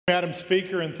Madam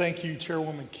Speaker, and thank you,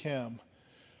 Chairwoman Kim.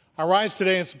 I rise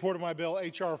today in support of my bill,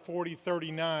 H.R.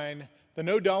 4039, the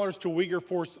No Dollars to Uyghur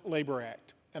Forced Labor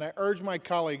Act, and I urge my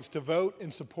colleagues to vote in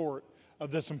support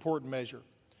of this important measure.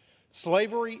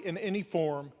 Slavery in any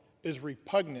form is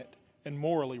repugnant and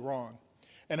morally wrong.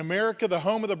 And America, the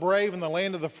home of the brave and the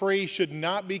land of the free, should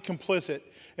not be complicit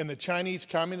in the Chinese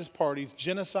Communist Party's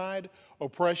genocide,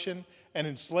 oppression, and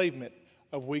enslavement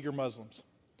of Uyghur Muslims.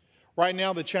 Right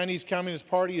now, the Chinese Communist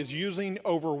Party is using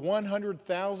over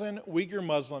 100,000 Uyghur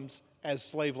Muslims as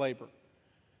slave labor.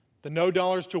 The No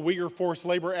Dollars to Uyghur Forced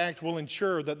Labor Act will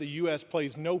ensure that the U.S.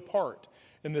 plays no part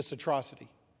in this atrocity.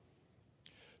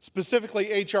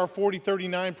 Specifically, H.R.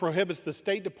 4039 prohibits the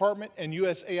State Department and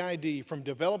USAID from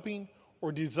developing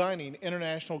or designing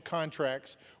international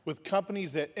contracts with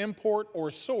companies that import or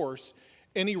source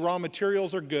any raw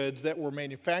materials or goods that were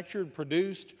manufactured,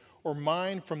 produced, or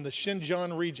mined from the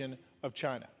Xinjiang region of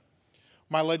China.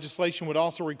 My legislation would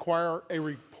also require a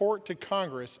report to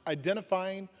Congress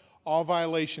identifying all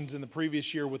violations in the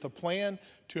previous year with a plan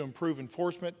to improve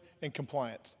enforcement and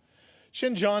compliance.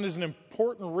 Xinjiang is an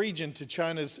important region to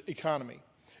China's economy.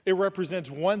 It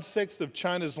represents 1/6 of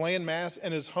China's land mass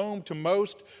and is home to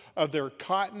most of their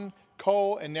cotton,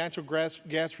 coal, and natural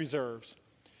gas reserves.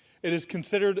 It is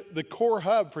considered the core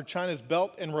hub for China's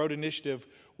Belt and Road Initiative,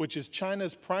 which is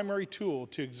China's primary tool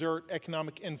to exert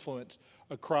economic influence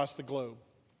across the globe.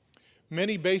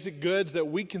 Many basic goods that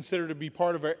we consider to be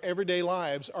part of our everyday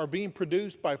lives are being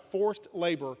produced by forced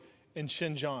labor in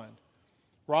Xinjiang.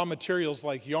 Raw materials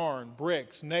like yarn,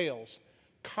 bricks, nails,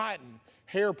 cotton,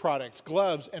 hair products,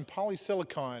 gloves, and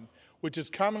polysilicon, which is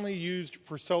commonly used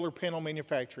for solar panel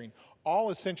manufacturing, all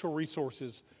essential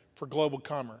resources for global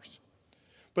commerce.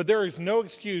 But there is no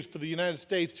excuse for the United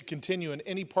States to continue in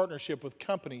any partnership with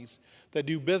companies that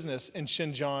do business in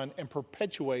Xinjiang and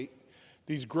perpetuate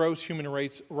these gross human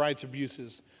rights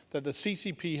abuses that the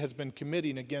CCP has been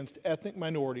committing against ethnic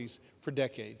minorities for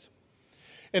decades.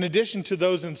 In addition to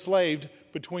those enslaved,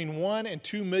 between 1 and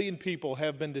 2 million people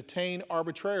have been detained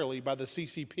arbitrarily by the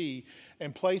CCP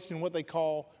and placed in what they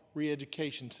call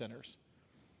re-education centers.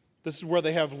 This is where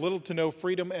they have little to no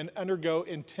freedom and undergo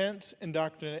intense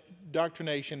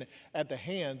indoctrination at the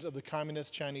hands of the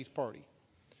Communist Chinese Party.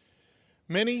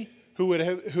 Many who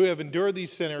have endured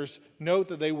these centers note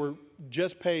that they were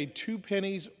just paid 2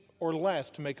 pennies or less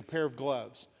to make a pair of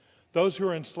gloves. Those who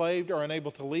are enslaved are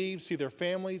unable to leave, see their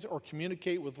families, or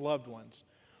communicate with loved ones.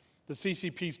 The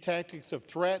CCP's tactics of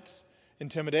threats,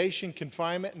 intimidation,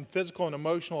 confinement, and physical and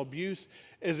emotional abuse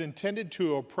is intended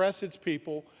to oppress its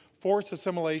people, force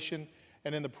assimilation,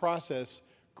 and in the process,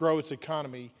 grow its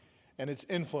economy and its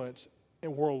influence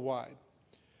worldwide.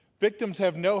 Victims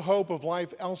have no hope of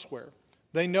life elsewhere.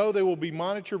 They know they will be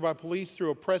monitored by police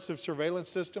through oppressive surveillance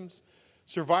systems.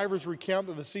 Survivors recount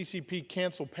that the CCP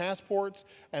canceled passports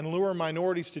and lure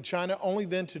minorities to China, only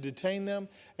then to detain them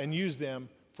and use them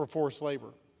for forced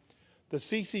labor. The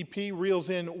CCP reels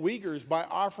in Uyghurs by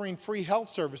offering free health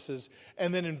services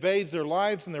and then invades their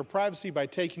lives and their privacy by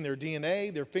taking their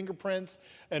DNA, their fingerprints,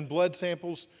 and blood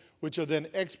samples, which are then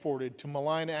exported to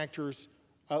malign actors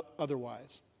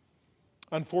otherwise.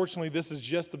 Unfortunately, this is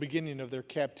just the beginning of their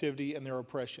captivity and their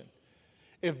oppression.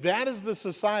 If that is the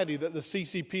society that the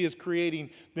CCP is creating,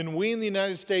 then we in the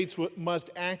United States must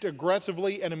act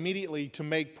aggressively and immediately to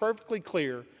make perfectly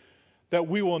clear that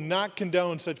we will not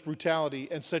condone such brutality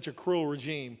and such a cruel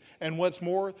regime. And what's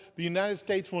more, the United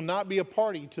States will not be a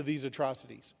party to these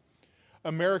atrocities.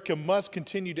 America must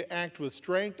continue to act with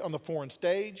strength on the foreign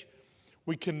stage.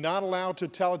 We cannot allow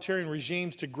totalitarian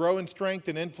regimes to grow in strength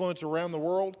and influence around the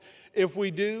world. If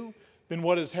we do, then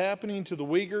what is happening to the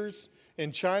Uyghurs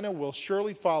in China will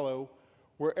surely follow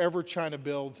wherever China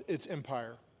builds its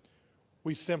empire.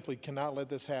 We simply cannot let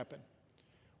this happen.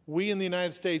 We in the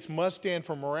United States must stand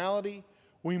for morality,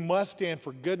 we must stand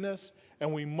for goodness,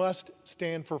 and we must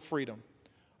stand for freedom.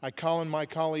 I call on my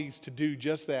colleagues to do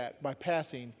just that by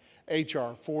passing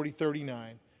H.R.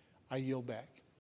 4039. I yield back.